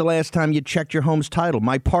 So when's the last time you checked your home's title?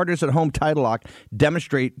 My partners at Home Title Lock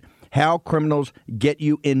demonstrate how criminals get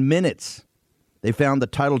you in minutes. They found the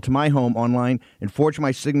title to my home online and forged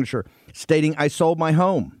my signature stating I sold my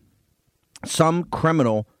home. Some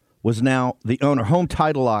criminal was now the owner. Home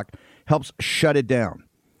Title Lock helps shut it down.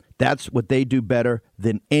 That's what they do better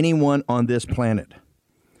than anyone on this planet.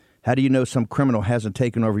 How do you know some criminal hasn't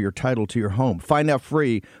taken over your title to your home? Find out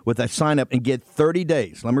free with a sign up and get 30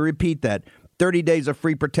 days. Let me repeat that. 30 days of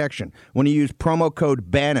free protection when you use promo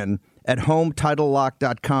code Bannon at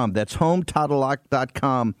HomeTitleLock.com. That's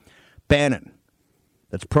HomeTitleLock.com. Bannon.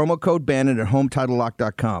 That's promo code Bannon at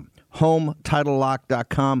HomeTitleLock.com.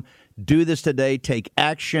 HomeTitleLock.com. Do this today. Take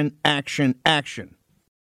action, action, action.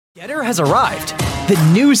 Getter has arrived.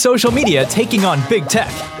 The new social media taking on big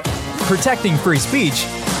tech, protecting free speech,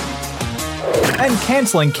 and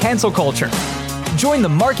canceling cancel culture. Join the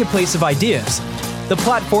marketplace of ideas. The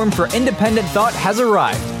platform for independent thought has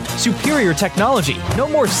arrived. Superior technology. No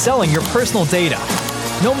more selling your personal data.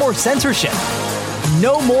 No more censorship.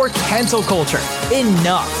 No more cancel culture.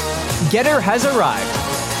 Enough. Getter has arrived.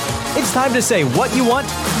 It's time to say what you want,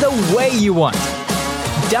 the way you want.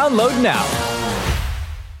 Download now.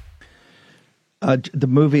 The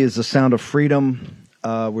movie is The Sound of Freedom.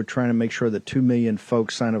 We're trying to make sure that 2 million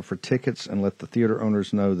folks sign up for tickets and let the theater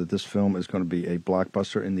owners know that this film is going to be a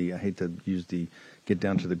blockbuster. I hate to get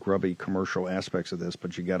down to the grubby commercial aspects of this,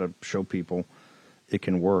 but you got to show people it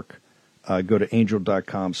can work. Go to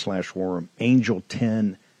angel.com/warroom. Angel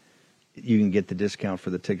 10. You can get the discount for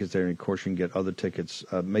the tickets there, and of course you can get other tickets.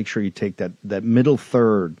 Make sure you take that middle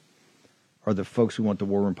third are the folks who want the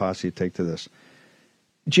War Room Posse to take to this.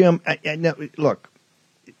 Jim, now, look,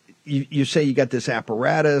 you say you got this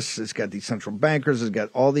apparatus, it's got these central bankers, it's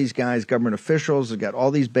got all these guys, government officials, it's got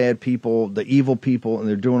all these bad people, the evil people, and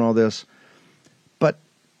they're doing all this. But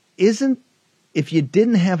if you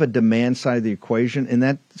didn't have a demand side of the equation, in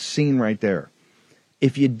that scene right there,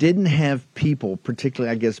 if you didn't have people,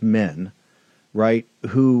 particularly, I guess, men, right,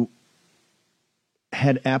 who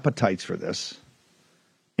had appetites for this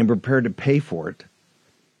and prepared to pay for it,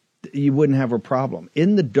 you wouldn't have a problem.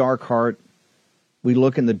 In the dark heart, we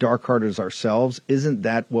look in the dark heart as ourselves. Isn't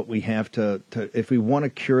that what we have to if we want to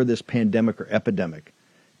cure this pandemic or epidemic,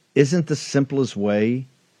 isn't the simplest way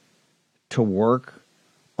to work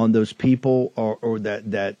on those people or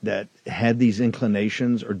that had these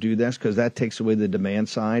inclinations or do this, because that takes away the demand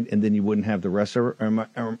side, and then you wouldn't have the rest of it?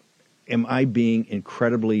 Or am I being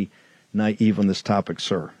incredibly naive on this topic,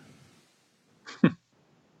 sir?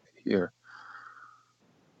 You're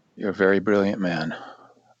a very brilliant man.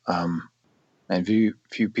 And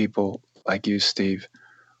few people like you, Steve,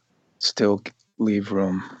 still leave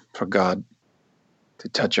room for God to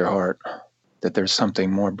touch your heart, that there's something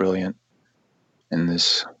more brilliant in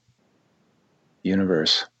this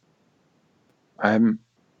universe. I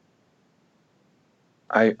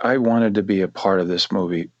wanted to be a part of this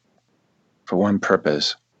movie for one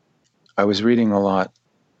purpose. I was reading a lot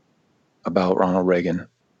about Ronald Reagan,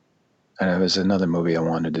 and it was another movie I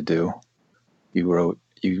wanted to do. You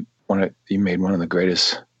made one of the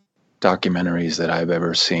greatest documentaries that I've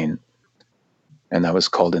ever seen, and that was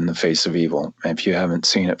called In the Face of Evil. And if you haven't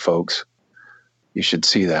seen it, folks, you should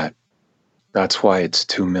see that. That's why it's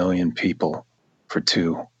 2 million people for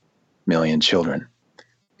 2 million children.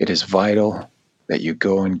 It is vital that you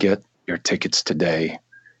go and get your tickets today.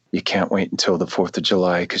 You can't wait until the 4th of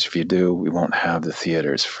July, because if you do, we won't have the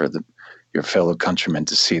theaters for your fellow countrymen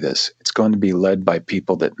to see this. It's going to be led by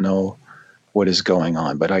people that know what is going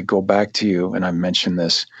on. But I go back to you, and I mentioned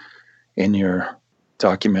this in your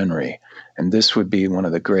documentary, and this would be one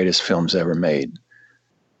of the greatest films ever made.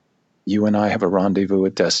 You and I have a rendezvous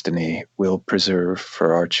with destiny. We'll preserve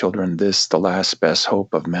for our children this, the last best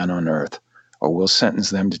hope of man on earth, or we'll sentence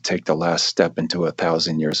them to take the last step into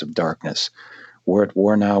 1,000 years of darkness. We're at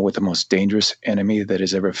war now with the most dangerous enemy that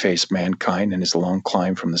has ever faced mankind in his long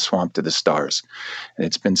climb from the swamp to the stars. And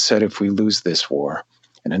it's been said, if we lose this war,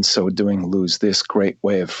 and in so doing lose this great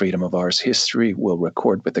way of freedom of ours, history will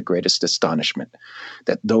record with the greatest astonishment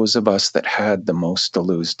that those of us that had the most to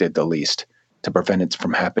lose did the least to prevent it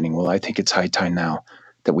from happening. Well, I think it's high time now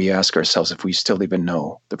that we ask ourselves if we still even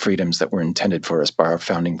know the freedoms that were intended for us by our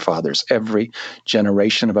founding fathers. Every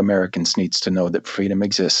generation of Americans needs to know that freedom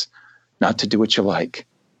exists, not to do what you like,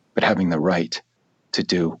 but having the right to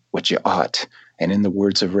do what you ought. And in the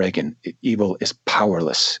words of Reagan, evil is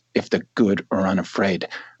powerless if the good are unafraid.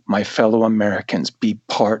 my fellow Americans, be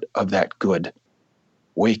part of that good.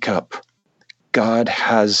 Wake up. God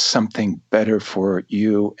has something better for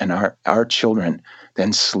you and our children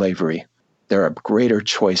than slavery. There are greater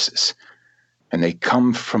choices, and they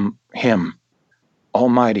come from Him,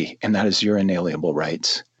 Almighty, and that is your inalienable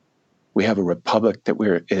rights. We have a republic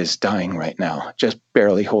that is dying right now, just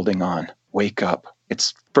barely holding on. Wake up.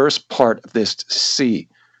 It's first part of this C,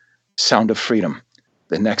 sound of freedom.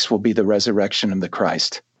 The next will be the resurrection of the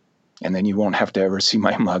Christ. And then you won't have to ever see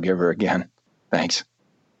my mug ever again. Thanks.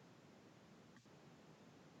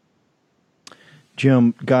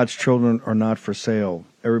 Jim, God's children are not for sale.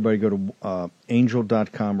 Everybody go to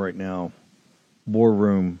angel.com right now, War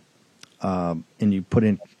Room, and you put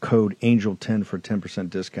in code ANGEL10 for a 10%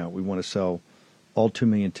 discount. We want to sell all 2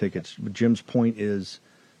 million tickets. But Jim's point is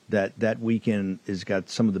that weekend has got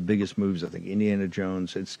some of the biggest moves, I think. Indiana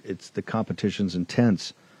Jones, it's the competition's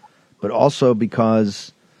intense, but also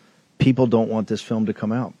because people don't want this film to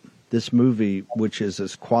come out. This movie, which is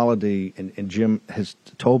this quality, and Jim has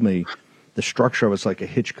told me the structure of it's like a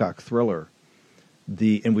Hitchcock thriller.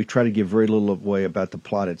 And we try to give very little away about the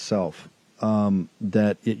plot itself.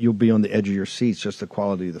 You'll be on the edge of your seats, just the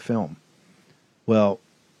quality of the film. Well,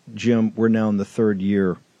 Jim, we're now in the third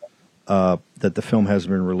year that the film has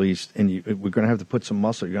been released, and we're going to have to put some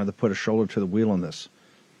muscle. You're going to have to put a shoulder to the wheel on this.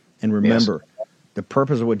 And remember, the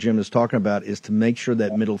purpose of what Jim is talking about is to make sure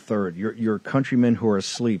that middle third, your countrymen who are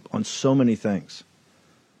asleep on so many things,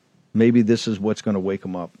 maybe this is what's going to wake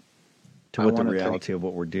them up to what the reality of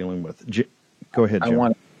what we're dealing with. Go ahead, Jim. I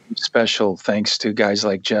want special thanks to guys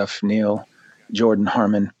like Jeff, Neil, Jordan,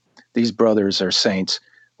 Harmon. These brothers are saints,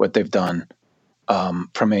 what they've done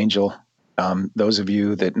from Angel. Those of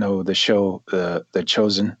you that know the show, The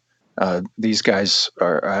Chosen, these guys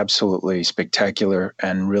are absolutely spectacular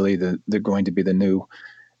and really they're going to be the new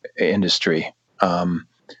industry.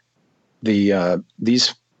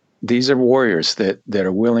 These are warriors that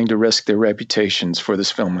are willing to risk their reputations for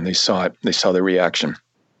this film. When they saw it, they saw the reaction.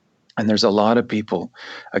 And there's a lot of people,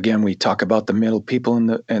 again, we talk about the middle, people in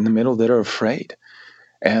the middle that are afraid.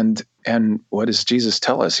 And what does Jesus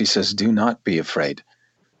tell us? He says, do not be afraid.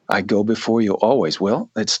 I go before you always. Well,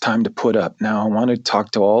 it's time to put up. Now,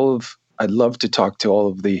 I'd love to talk to all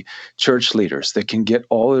of the church leaders that can get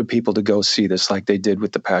all of the people to go see this like they did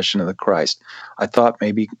with the Passion of the Christ. I thought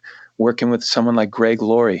maybe working with someone like Greg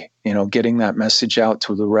Laurie, getting that message out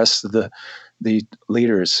to the rest of the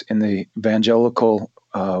leaders in the evangelical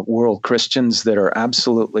world, Christians that are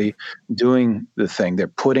absolutely doing the thing. They're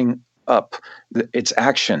putting up. It's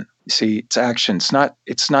action. See, it's action.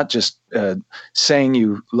 It's not just saying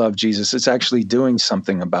you love Jesus. It's actually doing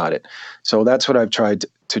something about it. So that's what I've tried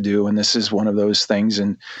to do, and this is one of those things.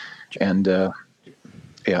 And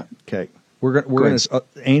yeah. Okay. We're going to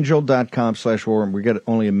angel.com/warroom. We got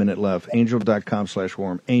only a minute left.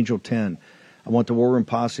 Angel.com/warroom. Angel10. I want the War Room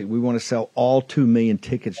posse. We want to sell all 2 million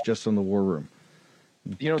tickets just on the War Room.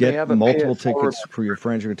 Get they have multiple tickets for your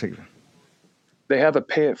friends. They have a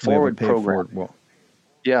pay it forward program. Well,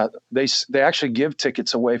 yeah, they actually give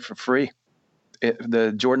tickets away for free.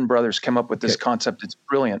 The Jordan brothers came up with this concept. It's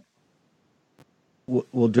brilliant.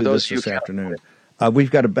 We'll do this afternoon. We've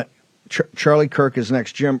got Charlie Kirk is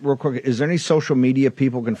next. Jim, real quick, is there any social media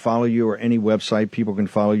people can follow you or any website people can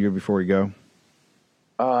follow you before we go?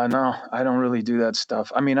 No, I don't really do that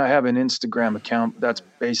stuff. I mean, I have an Instagram account. That's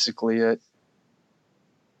basically it.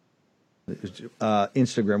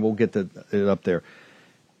 Instagram, we'll get it up there.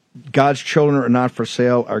 God's Children Are Not for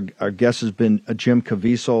Sale. Our guest has been Jim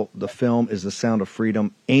Caviezel. The film is The Sound of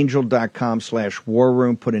Freedom. Angel.com/War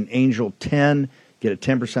Room. Put in Angel10. Get a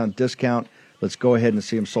 10% discount. Let's go ahead and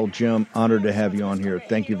see him sold. Jim, honored to have you on here.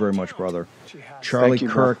 Thank you very much, brother. Charlie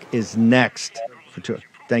Kirk is next.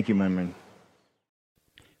 Thank you, my man.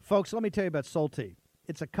 Folks, let me tell you about Solti.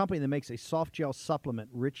 It's a company that makes a soft gel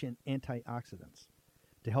supplement rich in antioxidants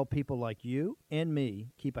to help people like you and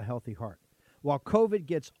me keep a healthy heart. While COVID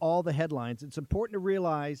gets all the headlines, it's important to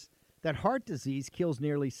realize that heart disease kills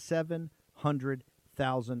nearly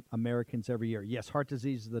 700,000 Americans every year. Yes, heart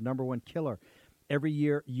disease is the number one killer every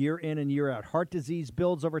year, year in and year out. Heart disease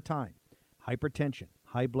builds over time. Hypertension,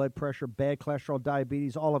 high blood pressure, bad cholesterol,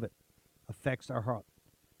 diabetes, all of it affects our heart.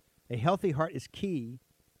 A healthy heart is key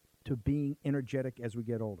to being energetic as we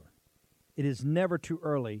get older. It is never too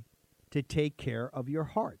early to take care of your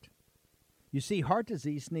heart. You see, heart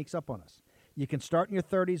disease sneaks up on us. You can start in your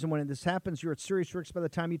 30s, and when this happens, you're at serious risk by the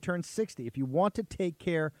time you turn 60. If you want to take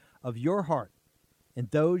care of your heart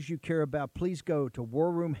and those you care about, please go to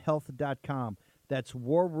warroomhealth.com. That's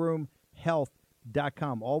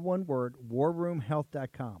warroomhealth.com. All one word,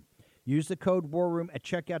 warroomhealth.com. Use the code WARROOM at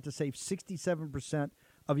checkout to save 67%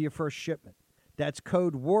 of your first shipment. That's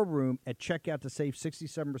code War Room at checkout to save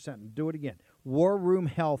 67%. And do it again. War Room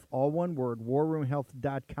Health, all one word,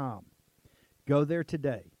 warroomhealth.com. Go there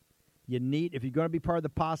today. If you're going to be part of the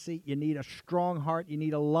posse, you need a strong heart. You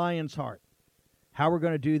need a lion's heart. How we're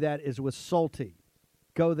going to do that is with Salty.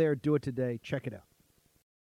 Go there, do it today. Check it out.